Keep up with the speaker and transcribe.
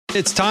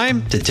It's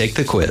time to take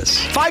the quiz.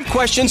 5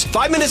 questions,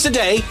 5 minutes a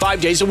day,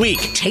 5 days a week.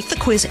 Take the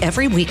quiz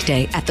every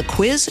weekday at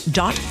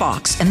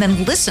thequiz.fox and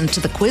then listen to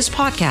the quiz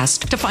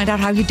podcast to find out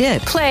how you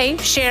did. Play,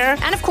 share,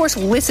 and of course,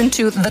 listen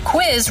to the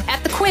quiz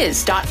at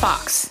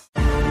thequiz.fox.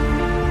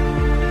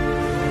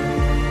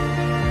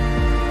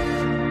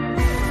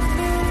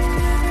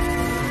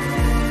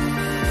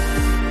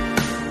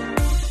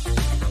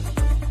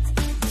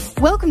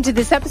 Welcome to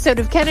this episode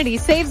of Kennedy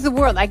Saves the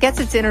World. I guess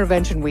it's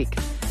intervention week.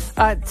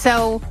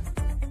 So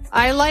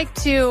I like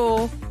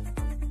to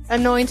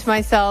anoint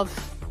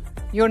myself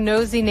your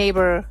nosy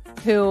neighbor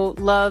who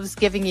loves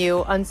giving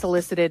you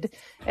unsolicited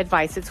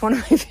advice. It's one of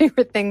my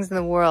favorite things in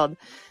the world.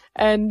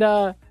 And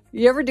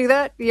you ever do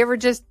that? You ever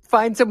just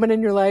find someone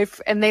in your life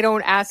and they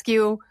don't ask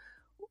you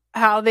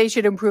how they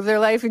should improve their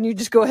life and you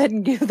just go ahead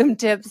and give them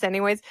tips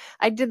anyways?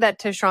 I did that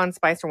to Sean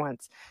Spicer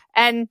once.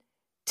 And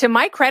to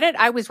my credit,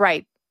 I was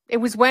right. It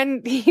was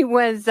when he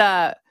was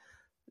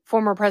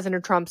former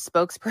President Trump's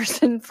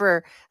spokesperson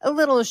for a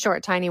little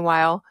short, tiny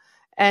while.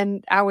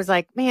 And I was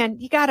like, man,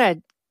 you got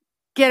to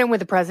get in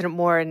with the president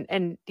more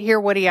and hear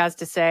what he has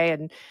to say.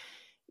 And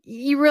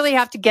you really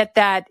have to get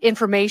that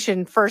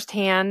information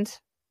firsthand.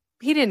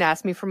 He didn't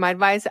ask me for my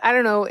advice. I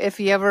don't know if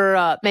he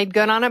ever made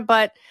good on it,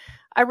 but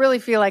I really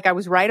feel like I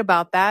was right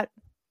about that.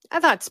 I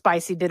thought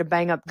Spicy did a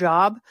bang-up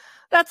job.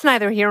 That's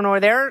neither here nor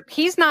there.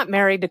 He's not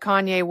married to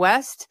Kanye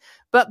West,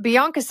 but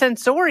Bianca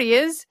Censori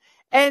is.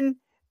 And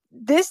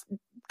this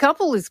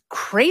couple is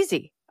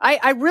crazy.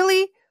 I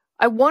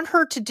want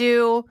her to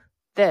do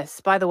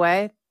this, by the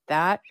way,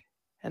 that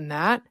and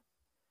that.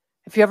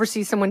 If you ever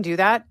see someone do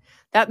that,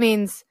 that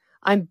means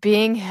I'm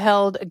being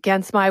held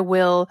against my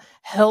will.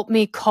 Help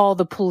me call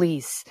the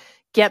police.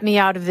 Get me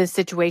out of this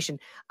situation.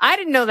 I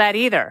didn't know that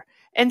either.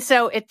 And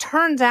so it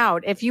turns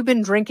out if you've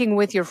been drinking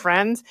with your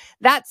friends,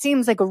 that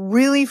seems like a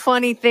really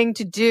funny thing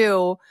to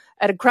do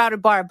at a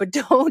crowded bar, but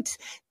don't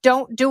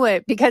do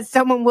it because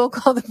someone will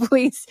call the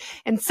police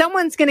and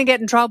someone's going to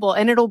get in trouble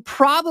and it'll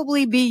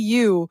probably be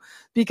you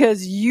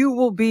because you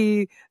will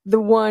be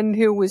the one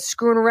who was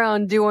screwing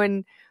around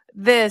doing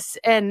this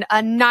and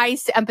a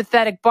nice,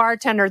 empathetic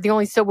bartender, the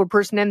only sober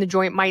person in the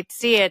joint, might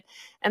see it.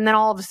 And then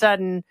all of a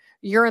sudden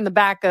you're in the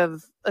back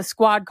of a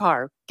squad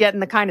car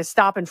getting the kind of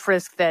stop and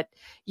frisk that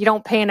you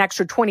don't pay an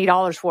extra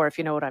 $20 for, if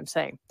you know what I'm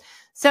saying.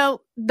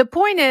 So the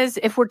point is,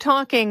 if we're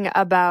talking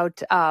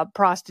about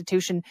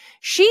prostitution,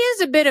 she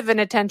is a bit of an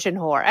attention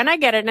whore. And I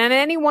get it. And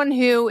anyone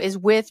who is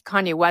with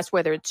Kanye West,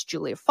 whether it's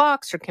Julia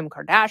Fox or Kim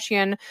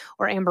Kardashian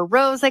or Amber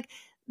Rose, like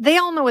they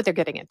all know what they're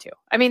getting into.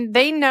 I mean,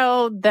 they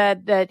know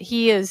that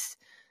he is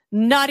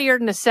nuttier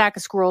than a sack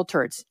of squirrel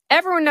turds.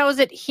 Everyone knows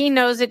it. He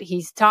knows it.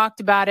 He's talked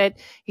about it.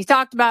 He's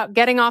talked about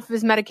getting off of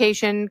his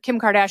medication. Kim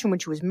Kardashian, when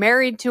she was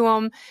married to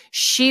him,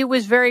 she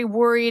was very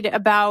worried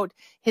about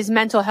his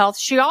mental health.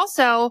 She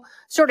also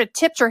sort of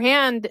tipped her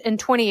hand in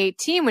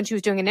 2018 when she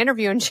was doing an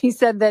interview. And she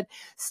said that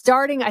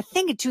starting, I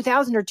think in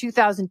 2000 or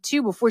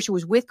 2002, before she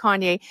was with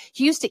Kanye,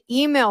 he used to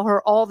email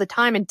her all the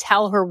time and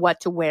tell her what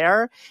to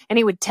wear. And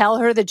he would tell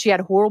her that she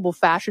had horrible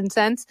fashion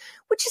sense,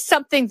 which is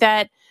something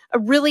that a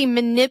really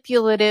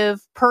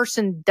manipulative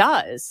person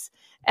does.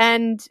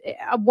 And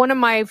one of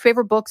my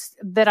favorite books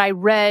that I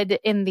read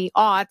in the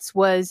aughts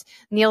was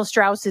Neil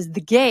Strauss's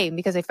The Game,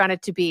 because I found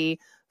it to be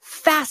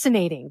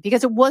fascinating,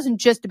 because it wasn't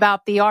just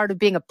about the art of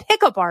being a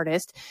pickup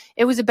artist.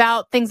 It was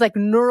about things like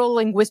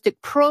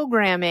neuro-linguistic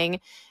programming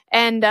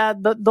and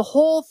the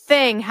whole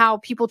thing, how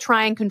people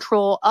try and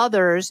control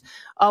others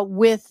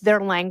with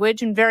their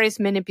language and various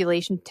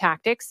manipulation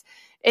tactics.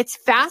 It's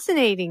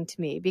fascinating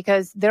to me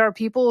because there are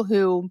people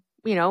who,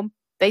 you know,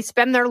 they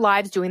spend their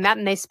lives doing that,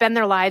 and they spend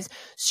their lives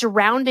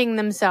surrounding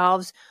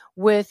themselves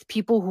with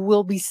people who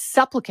will be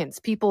supplicants,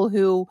 people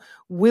who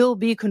will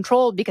be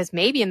controlled, because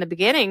maybe in the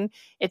beginning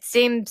it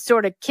seemed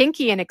sort of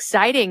kinky and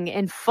exciting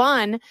and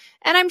fun.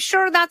 And I'm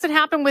sure that's what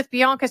happened with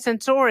Bianca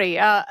Censori.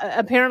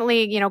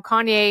 Apparently, you know,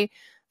 Kanye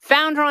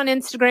found her on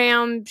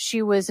Instagram.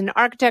 She was an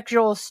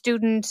architectural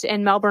student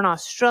in Melbourne,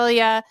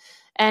 Australia,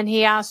 and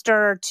he asked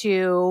her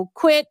to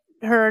quit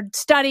her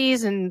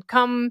studies and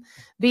come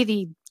be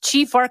the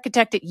chief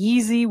architect at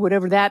Yeezy,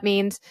 whatever that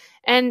means.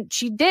 And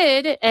she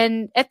did.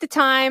 And at the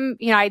time,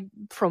 you know,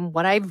 from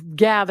what I've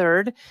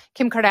gathered,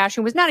 Kim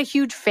Kardashian was not a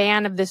huge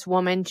fan of this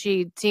woman.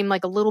 She seemed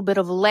like a little bit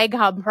of a leg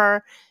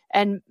humper,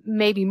 and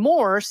maybe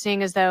more,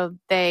 seeing as though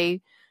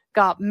they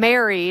got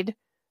married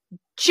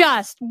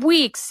just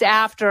weeks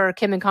after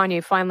Kim and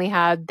Kanye finally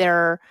had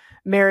their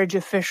marriage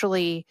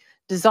officially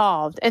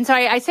dissolved. And so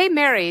I say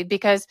married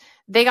because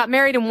they got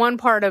married in one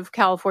part of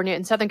California,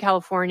 in Southern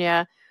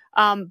California,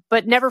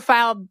 but never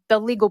filed the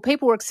legal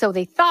paperwork, so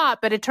they thought.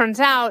 But it turns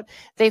out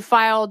they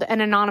filed an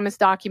anonymous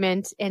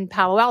document in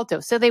Palo Alto.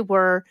 So they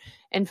were,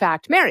 in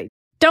fact, married.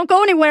 Don't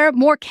go anywhere.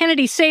 More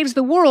Kennedy Saves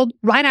the World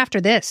right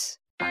after this.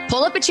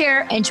 Pull up a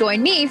chair and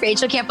join me,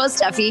 Rachel Campos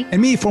Duffy.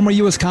 And me, former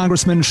U.S.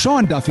 Congressman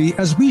Sean Duffy,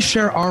 as we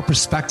share our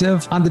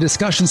perspective on the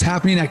discussions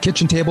happening at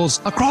kitchen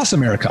tables across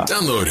America.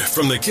 Download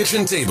From the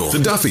Kitchen Table, The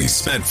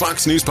Duffys, at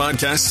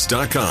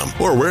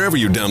foxnewspodcasts.com or wherever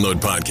you download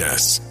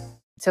podcasts.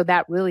 So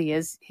that really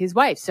is his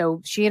wife.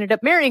 So she ended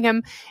up marrying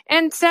him.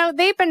 And so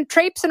they've been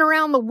traipsing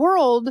around the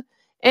world,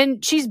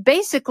 and she's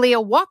basically a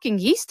walking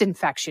yeast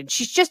infection.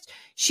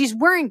 She's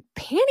wearing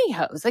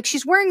pantyhose. Like,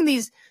 she's wearing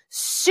these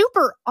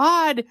super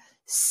odd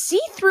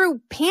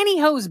see-through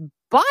pantyhose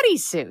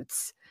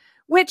bodysuits,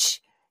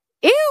 which,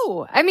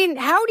 ew. I mean,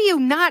 how do you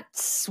not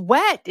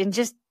sweat and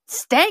just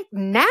stank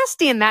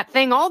nasty in that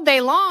thing all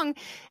day long?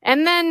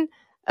 And then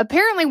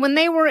apparently when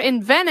they were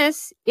in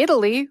Venice,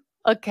 Italy,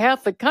 a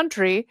Catholic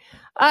country,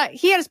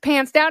 he had his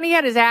pants down. He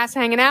had his ass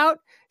hanging out.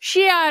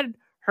 She had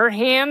her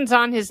hands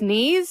on his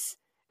knees.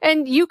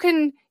 And you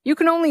can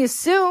only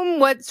assume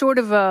what sort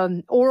of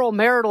oral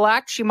marital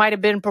act she might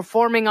have been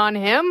performing on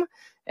him.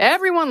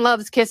 Everyone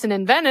loves kissing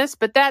in Venice,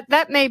 but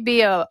that may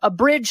be a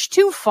bridge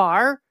too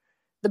far.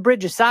 The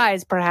bridge of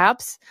sighs,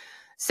 perhaps.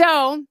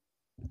 So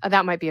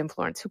that might be in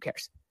Florence. Who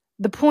cares?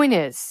 The point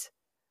is,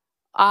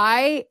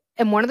 I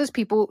am one of those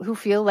people who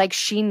feel like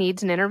she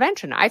needs an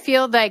intervention. I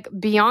feel like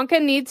Bianca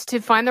needs to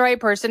find the right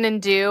person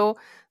and do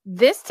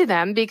this to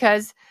them,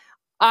 because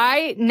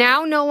I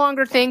now no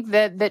longer think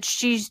that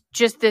she's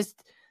just this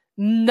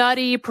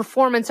nutty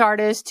performance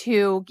artist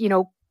who,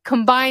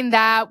 combine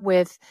that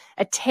with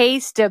a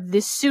taste of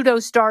this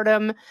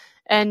pseudo-stardom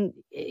and,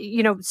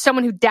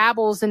 someone who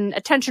dabbles in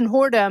attention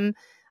whoredom.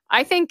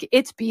 I think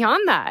it's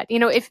beyond that.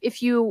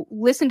 If you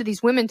listen to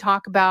these women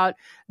talk about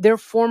their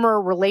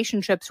former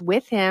relationships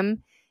with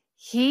him,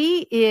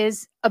 he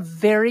is a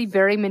very,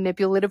 very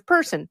manipulative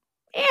person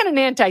and an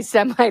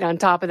anti-Semite on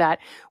top of that,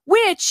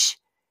 which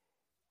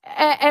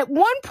at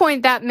one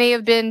point that may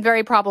have been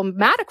very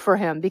problematic for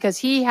him, because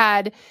he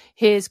had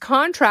his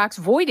contracts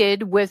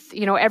voided with,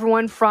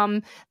 everyone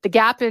from the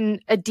Gap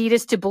and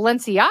Adidas to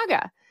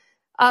Balenciaga.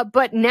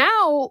 But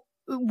now,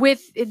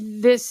 with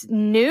this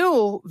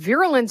new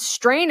virulent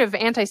strain of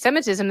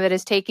anti-Semitism that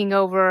is taking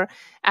over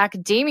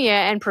academia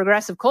and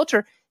progressive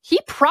culture, he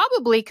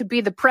probably could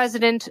be the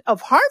president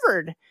of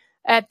Harvard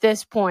at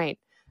this point.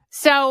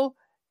 So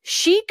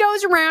she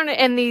goes around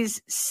in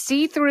these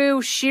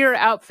see-through sheer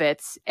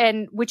outfits,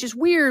 and which is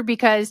weird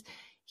because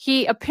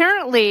he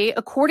apparently,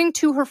 according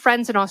to her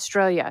friends in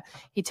Australia,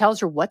 he tells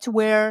her what to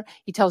wear,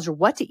 he tells her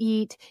what to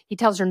eat, he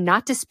tells her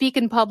not to speak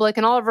in public,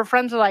 and all of her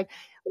friends are like,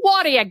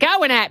 "What are you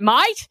going at,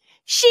 mate?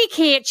 She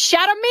can't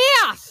shut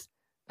her mouth."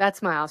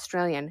 That's my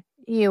Australian.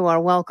 You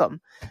are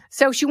welcome.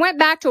 So she went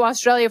back to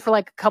Australia for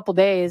like a couple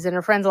days, and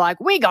her friends are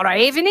like, "We gotta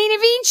have an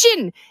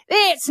intervention.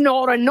 That's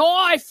not a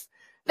knife.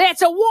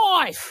 That's a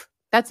wife."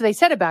 That's what they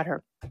said about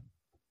her.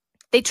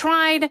 They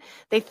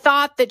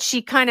thought that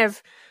she kind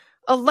of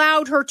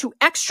allowed her to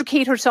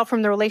extricate herself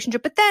from the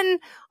relationship. But then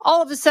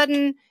all of a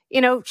sudden,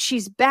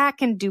 she's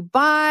back in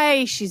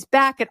Dubai. She's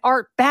back at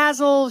Art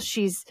Basel.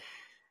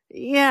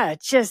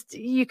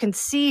 You can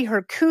see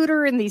her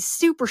cooter in these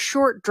super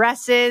short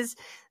dresses.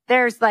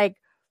 There's like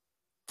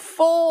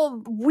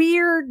full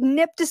weird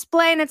nip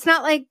display. And it's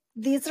not like,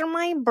 these are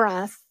my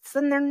breasts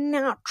and they're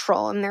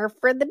natural and they're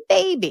for the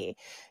baby.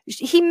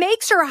 He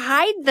makes her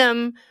hide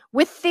them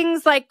with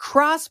things like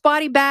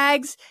crossbody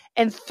bags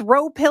and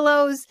throw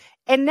pillows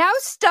and now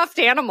stuffed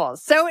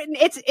animals. So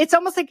it's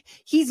almost like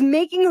he's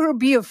making her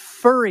be a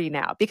furry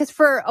now, because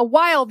for a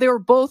while they were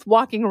both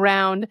walking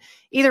around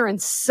either in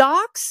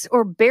socks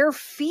or bare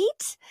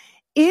feet.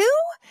 Ew.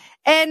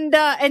 And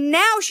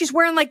now she's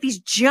wearing like these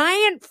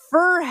giant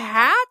fur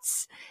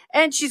hats,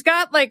 and she's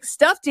got like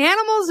stuffed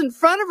animals in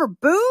front of her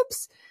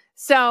boobs.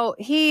 So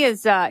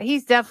he's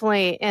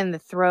definitely in the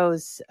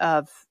throes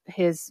of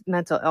his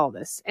mental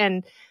illness.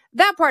 And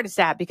that part is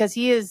sad, because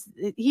he is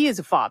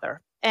a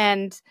father,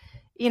 and,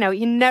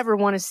 you never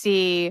want to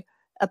see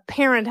a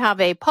parent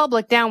have a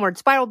public downward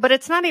spiral, but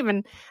it's not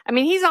even,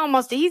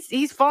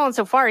 he's fallen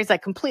so far. He's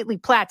like completely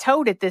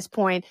plateaued at this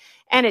point,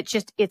 and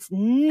it's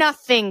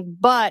nothing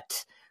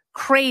but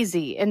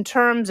crazy in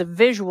terms of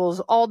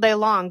visuals all day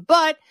long.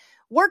 But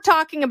we're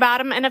talking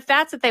about him, and if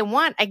that's what they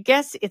want, I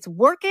guess it's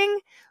working.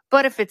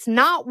 But if it's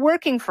not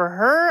working for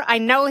her, I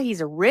know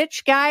he's a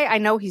rich guy. I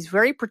know he's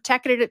very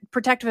protective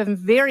and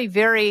very,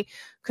 very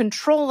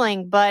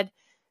controlling. But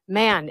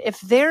man,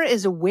 if there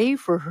is a way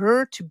for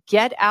her to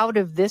get out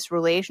of this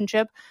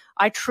relationship,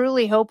 I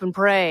truly hope and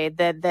pray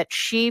that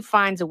she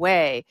finds a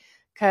way,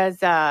 because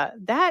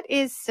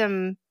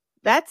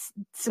that's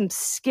some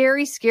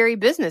scary, scary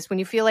business when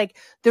you feel like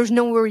there's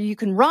nowhere you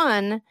can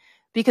run,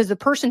 because the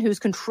person who's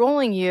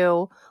controlling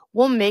you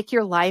will make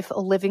your life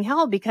a living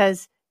hell,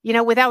 because,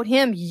 without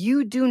him,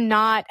 you do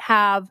not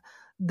have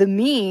the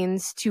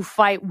means to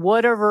fight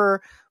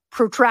whatever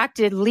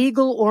protracted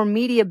legal or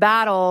media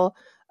battle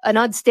an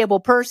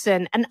unstable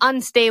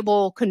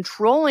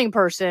controlling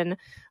person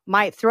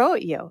might throw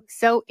at you.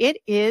 So it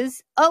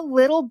is a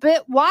little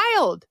bit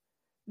wild.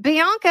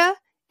 Bianca,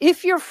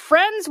 if your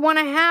friends want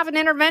to have an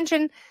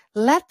intervention,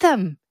 let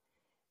them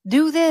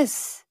do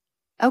this.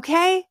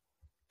 Okay?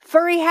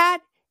 Furry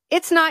hat,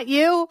 it's not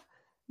you.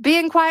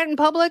 Being quiet in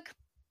public,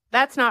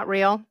 that's not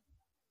real.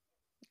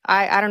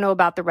 I don't know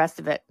about the rest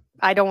of it.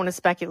 I don't want to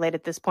speculate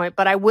at this point,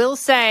 but I will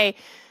say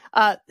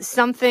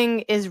something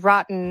is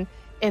rotten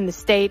in the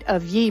state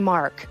of ye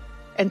mark.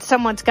 And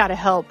someone's got to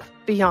help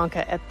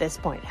Bianca at this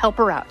point. Help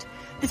her out.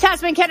 This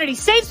has been Kennedy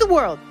Saves the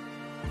World.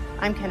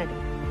 I'm Kennedy.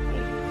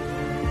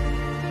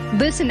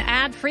 Listen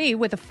ad-free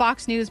with a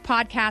Fox News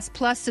Podcast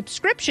Plus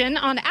subscription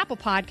on Apple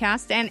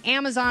Podcasts, and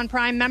Amazon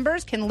Prime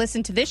members can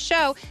listen to this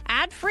show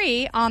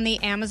ad-free on the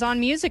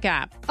Amazon Music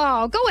app.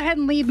 Oh, go ahead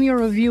and leave me a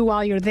review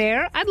while you're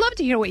there. I'd love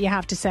to hear what you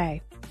have to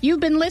say. You've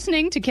been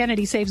listening to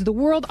Kennedy Saves the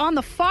World on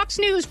the Fox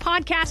News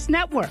Podcast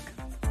Network.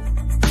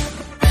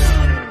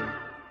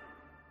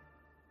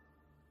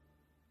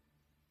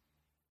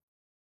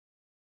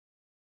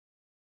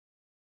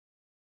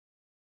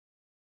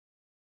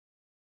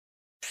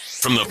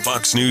 From the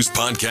Fox News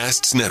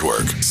Podcasts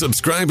Network,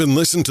 subscribe and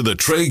listen to the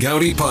Trey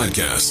Gowdy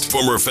Podcast.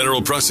 Former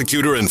federal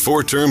prosecutor and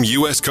four-term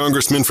U.S.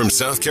 Congressman from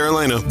South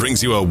Carolina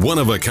brings you a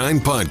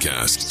one-of-a-kind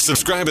podcast.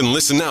 Subscribe and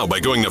listen now by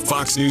going to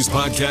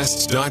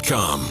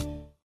foxnewspodcasts.com.